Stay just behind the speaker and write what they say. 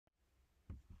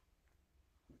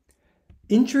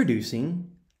Introducing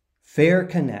Fair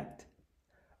Connect,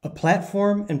 a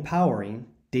platform empowering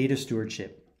data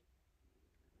stewardship.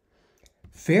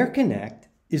 Fair Connect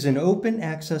is an open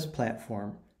access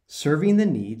platform serving the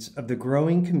needs of the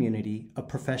growing community of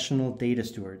professional data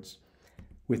stewards,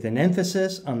 with an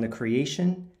emphasis on the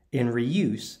creation and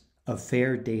reuse of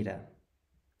fair data.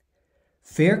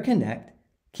 Fair Connect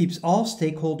keeps all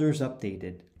stakeholders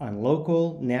updated on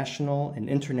local, national, and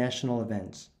international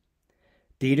events.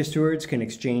 Data stewards can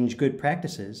exchange good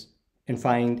practices and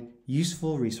find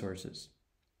useful resources.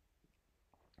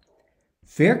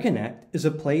 Fair Connect is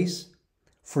a place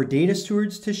for data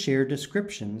stewards to share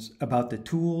descriptions about the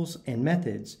tools and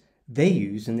methods they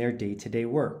use in their day-to-day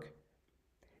work.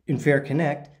 In Fair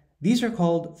Connect, these are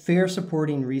called fair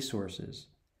supporting resources,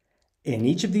 and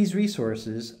each of these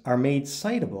resources are made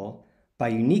citable by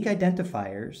unique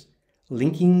identifiers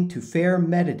linking to fair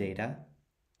metadata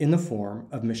in the form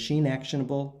of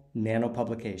machine-actionable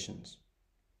nanopublications.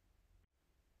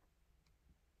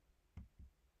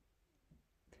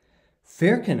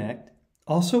 Fair Connect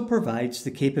also provides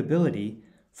the capability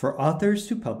for authors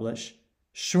to publish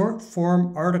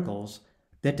short-form articles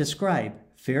that describe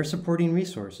fair supporting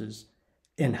resources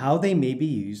and how they may be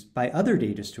used by other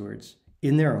data stewards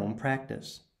in their own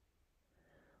practice.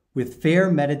 With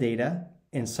fair metadata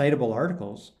and citable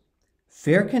articles,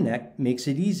 Fair Connect makes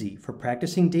it easy for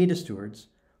practicing data stewards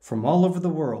from all over the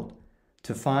world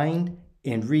to find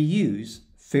and reuse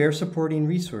fair supporting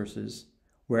resources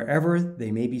wherever they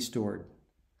may be stored.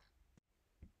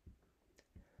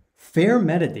 Fair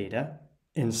metadata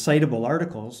and citable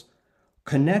articles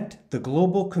connect the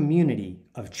global community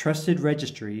of trusted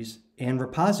registries and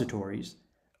repositories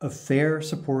of fair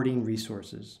supporting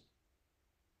resources.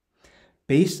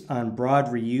 Based on broad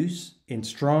reuse and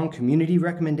strong community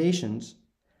recommendations,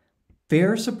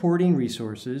 fair supporting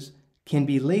resources can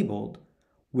be labeled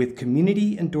with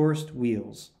community-endorsed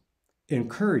wheels,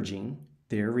 encouraging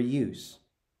their reuse.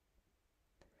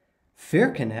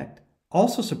 Fair Connect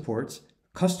also supports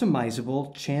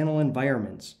customizable channel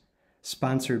environments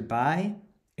sponsored by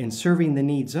and serving the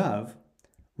needs of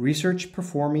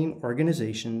research-performing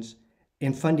organizations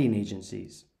and funding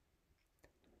agencies.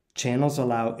 Channels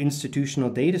allow institutional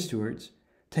data stewards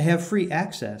to have free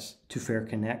access to Fair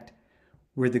Connect,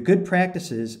 where the good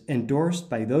practices endorsed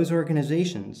by those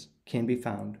organizations can be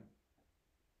found.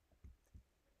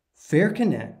 Fair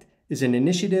Connect is an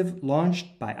initiative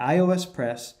launched by iOS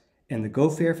Press and the Go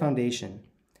Fair Foundation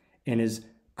and is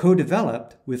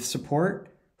co-developed with support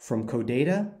from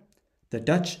CODATA, the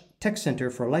Dutch Tech Center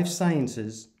for Life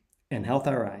Sciences, and Health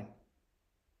RI.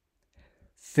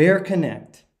 Fair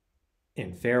Connect,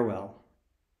 and farewell.